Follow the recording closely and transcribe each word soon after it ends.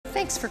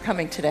thanks for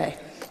coming today.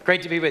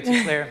 Great to be with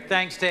you, Claire.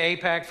 Thanks to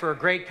AIPAC for a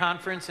great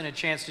conference and a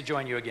chance to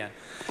join you again.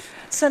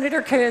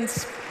 Senator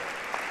Coons,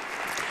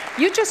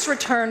 you just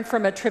returned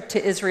from a trip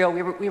to Israel.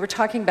 We were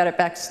talking about it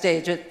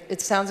backstage. It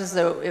sounds as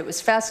though it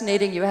was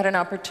fascinating. You had an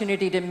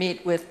opportunity to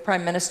meet with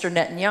Prime Minister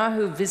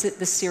Netanyahu, visit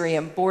the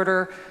Syrian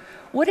border.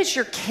 What is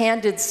your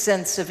candid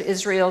sense of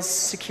Israel's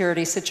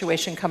security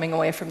situation coming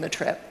away from the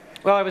trip?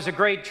 Well, it was a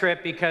great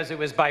trip because it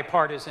was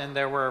bipartisan.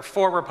 There were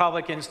 4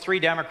 Republicans, 3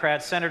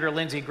 Democrats. Senator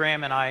Lindsey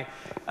Graham and I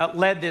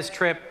led this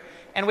trip,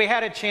 and we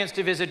had a chance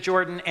to visit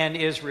Jordan and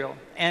Israel.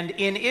 And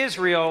in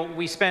Israel,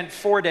 we spent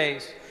 4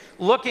 days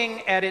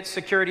looking at its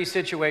security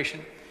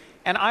situation.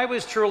 And I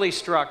was truly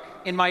struck.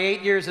 In my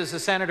 8 years as a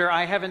senator,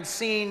 I haven't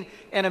seen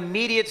an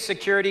immediate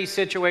security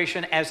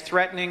situation as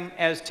threatening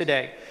as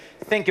today.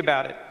 Think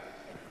about it.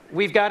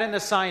 We've got in the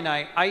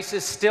Sinai,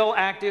 ISIS still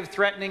active,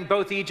 threatening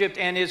both Egypt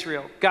and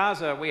Israel.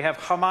 Gaza, we have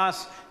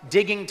Hamas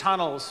digging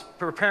tunnels,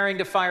 preparing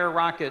to fire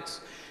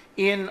rockets.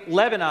 In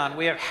Lebanon,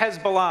 we have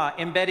Hezbollah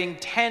embedding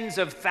tens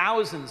of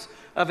thousands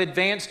of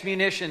advanced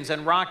munitions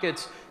and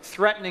rockets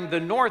threatening the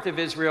north of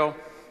Israel.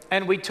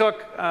 And we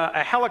took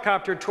a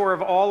helicopter tour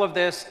of all of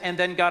this and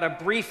then got a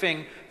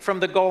briefing from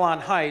the Golan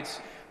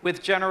Heights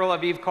with General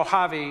Aviv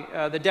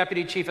Kohavi, the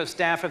Deputy Chief of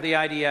Staff of the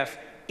IDF.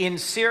 In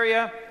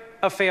Syria,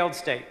 a failed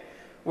state,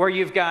 where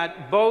you've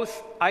got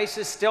both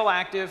ISIS still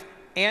active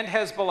and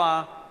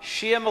Hezbollah,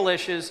 Shia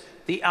militias,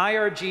 the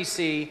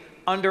IRGC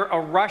under a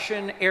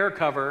Russian air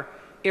cover,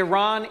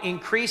 Iran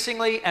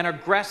increasingly and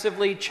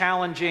aggressively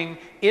challenging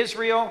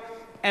Israel,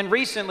 and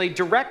recently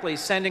directly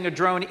sending a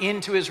drone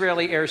into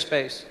Israeli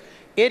airspace.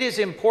 It is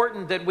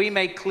important that we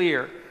make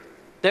clear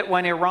that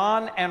when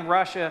Iran and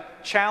Russia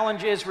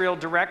challenge Israel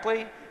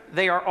directly,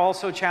 they are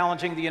also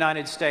challenging the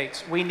United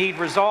States. We need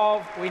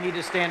resolve. We need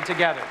to stand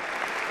together.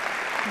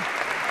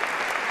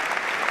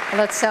 Well,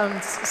 that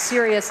sounds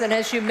serious. And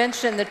as you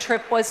mentioned, the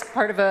trip was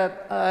part of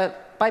a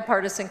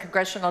bipartisan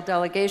congressional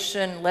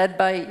delegation led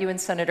by you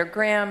and Senator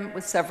Graham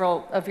with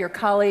several of your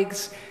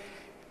colleagues.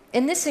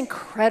 In this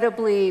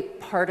incredibly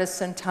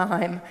partisan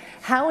time,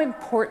 how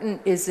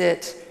important is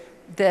it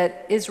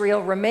that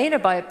Israel remain a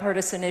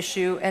bipartisan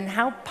issue, and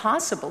how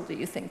possible do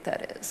you think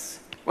that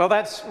is? Well,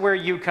 that's where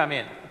you come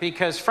in,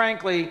 because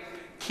frankly,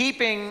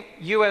 keeping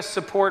U.S.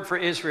 support for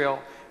Israel,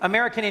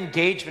 American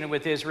engagement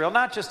with Israel,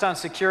 not just on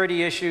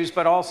security issues,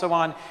 but also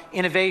on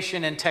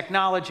innovation and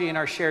technology and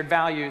our shared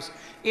values,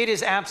 it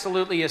is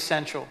absolutely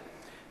essential.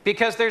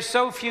 Because there's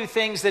so few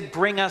things that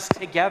bring us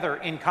together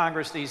in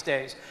Congress these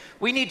days.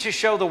 We need to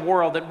show the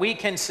world that we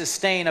can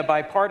sustain a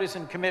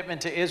bipartisan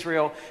commitment to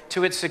Israel,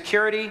 to its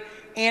security,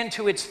 and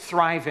to its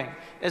thriving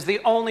as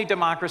the only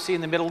democracy in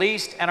the Middle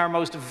East and our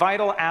most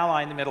vital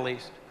ally in the Middle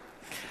East.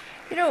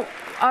 You know,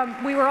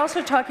 we were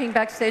also talking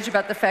backstage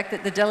about the fact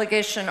that the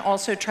delegation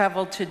also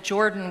traveled to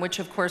Jordan, which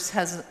of course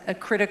has a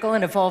critical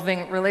and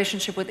evolving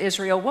relationship with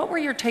Israel. What were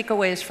your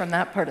takeaways from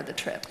that part of the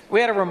trip? We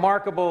had a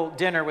remarkable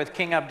dinner with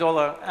King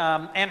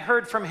Abdullah and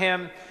heard from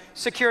him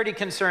security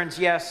concerns,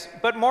 yes,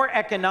 but more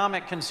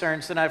economic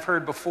concerns than I've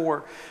heard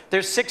before.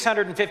 There's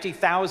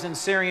 650,000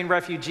 Syrian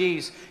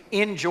refugees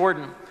in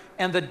Jordan,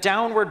 and the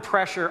downward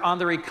pressure on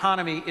their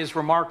economy is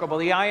remarkable.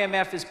 The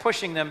IMF is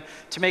pushing them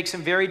to make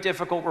some very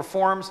difficult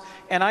reforms,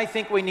 and I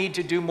think we need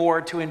to do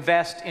more to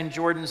invest in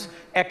Jordan's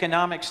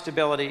economic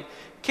stability.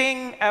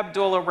 King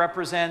Abdullah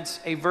represents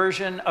a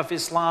version of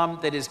Islam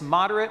that is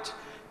moderate.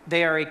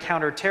 They are a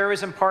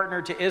counterterrorism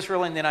partner to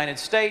Israel and the United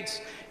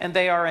States, and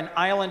they are an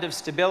island of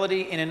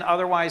stability in an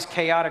otherwise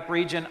chaotic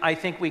region. I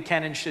think we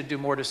can and should do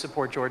more to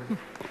support Jordan.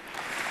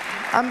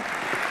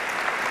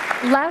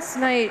 Last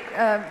night,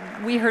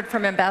 we heard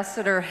from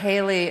Ambassador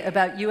Haley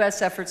about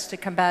U.S. efforts to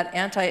combat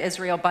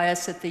anti-Israel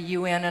bias at the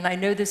UN, and I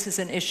know this is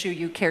an issue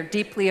you care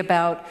deeply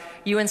about.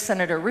 You and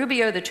Senator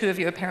Rubio, the two of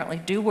you apparently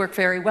do work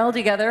very well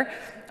together,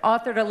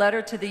 authored a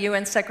letter to the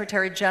UN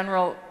Secretary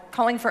General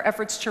calling for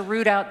efforts to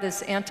root out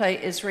this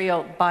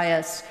anti-Israel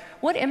bias.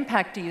 What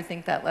impact do you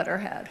think that letter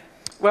had?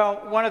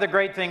 Well, one of the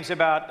great things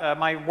about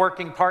my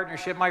working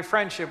partnership, my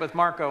friendship with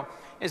Marco,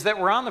 is that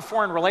we're on the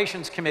Foreign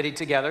Relations Committee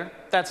together.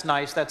 That's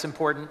nice, that's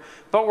important.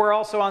 But we're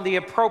also on the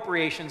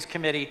Appropriations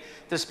Committee,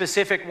 the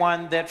specific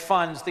one that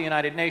funds the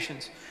United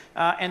Nations.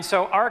 And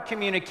so our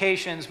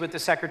communications with the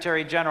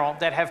Secretary General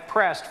that have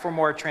pressed for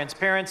more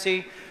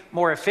transparency,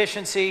 more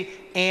efficiency,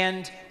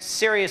 and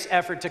serious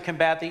effort to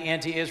combat the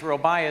anti-Israel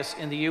bias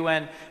in the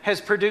UN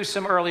has produced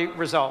some early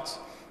results.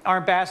 Our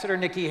ambassador,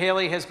 Nikki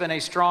Haley, has been a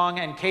strong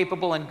and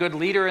capable and good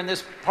leader in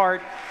this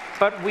part,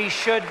 but we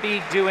should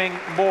be doing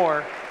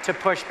more to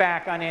push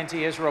back on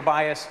anti-Israel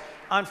bias,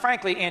 on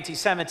frankly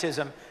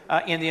anti-Semitism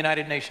in the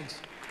United Nations.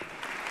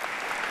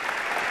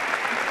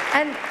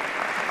 And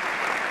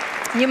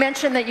you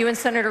mentioned that you and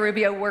Senator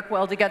Rubio work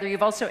well together.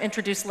 You've also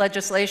introduced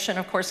legislation,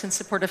 of course, in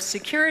support of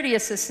security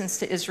assistance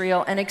to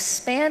Israel and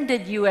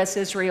expanded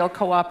U.S.-Israel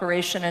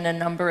cooperation in a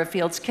number of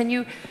fields. Can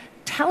you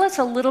tell us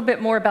a little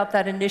bit more about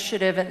that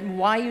initiative and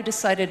why you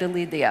decided to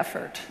lead the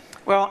effort?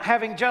 Well,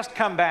 having just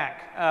come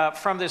back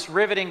from this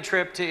riveting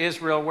trip to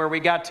Israel, where we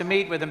got to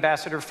meet with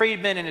Ambassador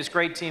Friedman and his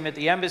great team at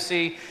the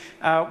embassy,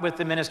 with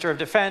the Minister of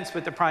Defense,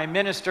 with the Prime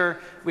Minister,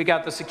 we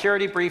got the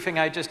security briefing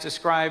I just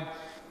described.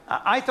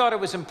 I thought it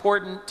was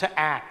important to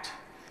act.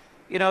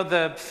 You know,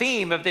 the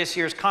theme of this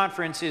year's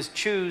conference is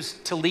choose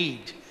to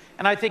lead.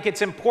 And I think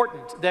it's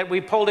important that we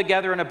pull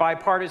together in a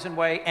bipartisan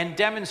way and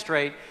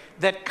demonstrate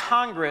that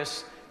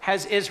Congress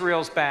has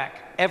Israel's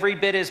back every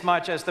bit as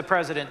much as the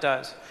president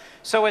does.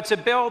 So it's a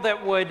bill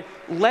that would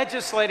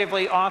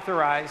legislatively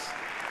authorize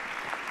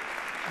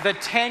the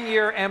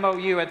 10-year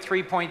MOU at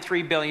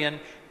 $3.3 billion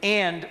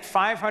and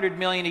 $500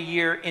 million a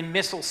year in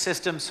missile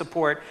system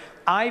support.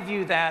 I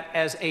view that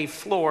as a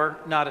floor,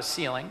 not a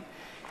ceiling.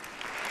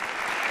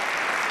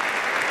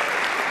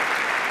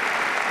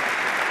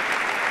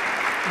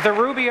 The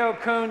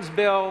Rubio-Coons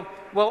bill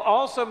will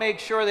also make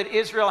sure that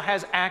Israel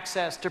has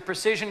access to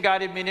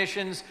precision-guided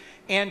munitions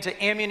and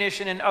to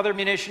ammunition and other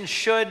munitions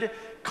should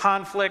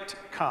conflict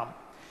come.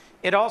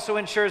 It also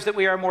ensures that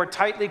we are more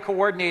tightly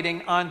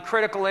coordinating on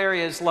critical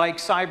areas like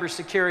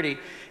cybersecurity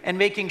and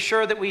making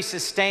sure that we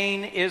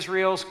sustain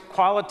Israel's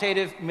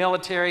qualitative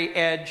military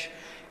edge.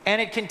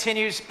 And it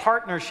continues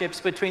partnerships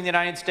between the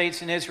United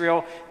States and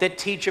Israel that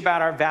teach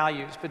about our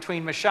values,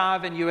 between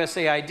Mashav and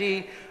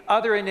USAID,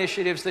 other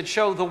initiatives that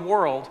show the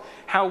world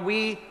how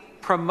we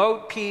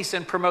promote peace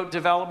and promote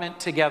development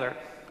together.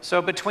 So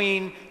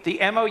between the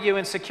MOU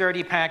and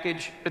security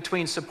package,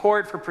 between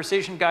support for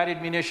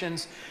precision-guided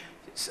munitions,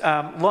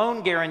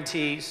 loan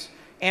guarantees,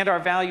 and our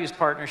values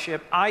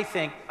partnership, I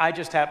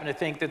just happen to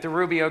think that the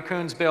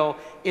Rubio-Coons bill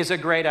is a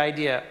great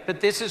idea. But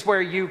this is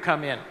where you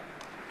come in.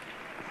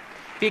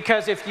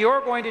 Because if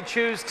you're going to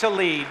choose to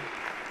lead,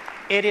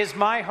 it is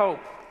my hope,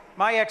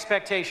 my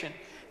expectation,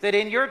 that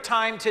in your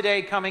time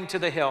today coming to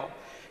the Hill,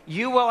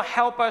 you will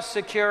help us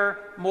secure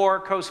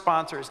more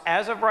co-sponsors.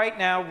 As of right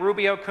now,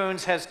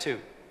 Rubio-Coons has 2.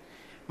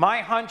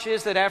 My hunch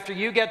is that after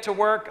you get to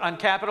work on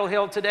Capitol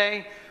Hill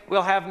today,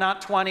 we'll have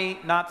not 20,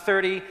 not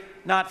 30,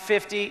 not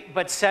 50,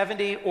 but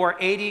 70 or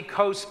 80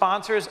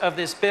 co-sponsors of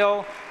this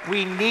bill.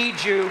 We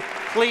need you.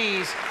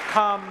 Please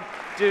come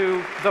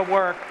do the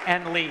work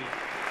and lead.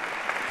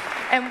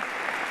 And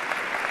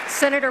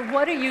Senator,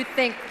 what do you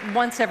think,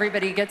 once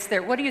everybody gets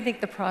there, what do you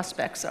think the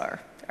prospects are?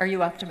 Are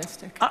you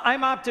optimistic?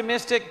 I'm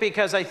optimistic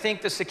because I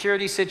think the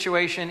security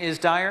situation is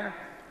dire.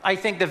 I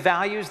think the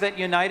values that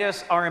unite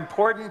us are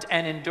important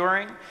and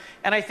enduring.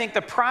 And I think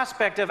the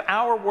prospect of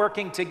our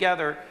working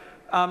together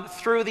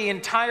through the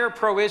entire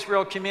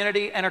pro-Israel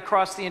community and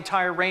across the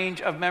entire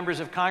range of members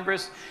of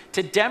Congress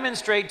to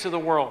demonstrate to the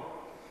world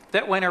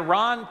that when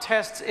Iran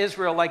tests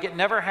Israel like it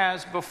never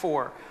has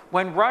before,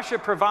 when Russia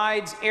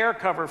provides air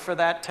cover for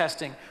that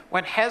testing,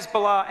 when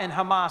Hezbollah and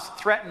Hamas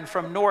threaten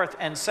from north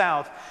and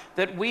south,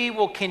 that we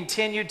will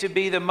continue to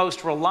be the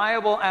most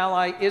reliable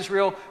ally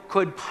Israel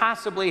could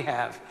possibly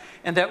have,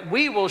 and that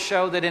we will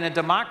show that in a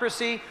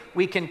democracy,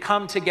 we can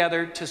come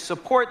together to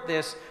support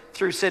this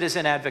through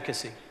citizen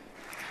advocacy.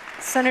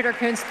 Senator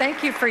Coons,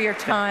 thank you for your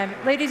time.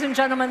 Ladies and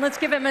gentlemen, let's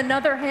give him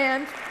another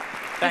hand.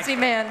 Busy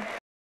man.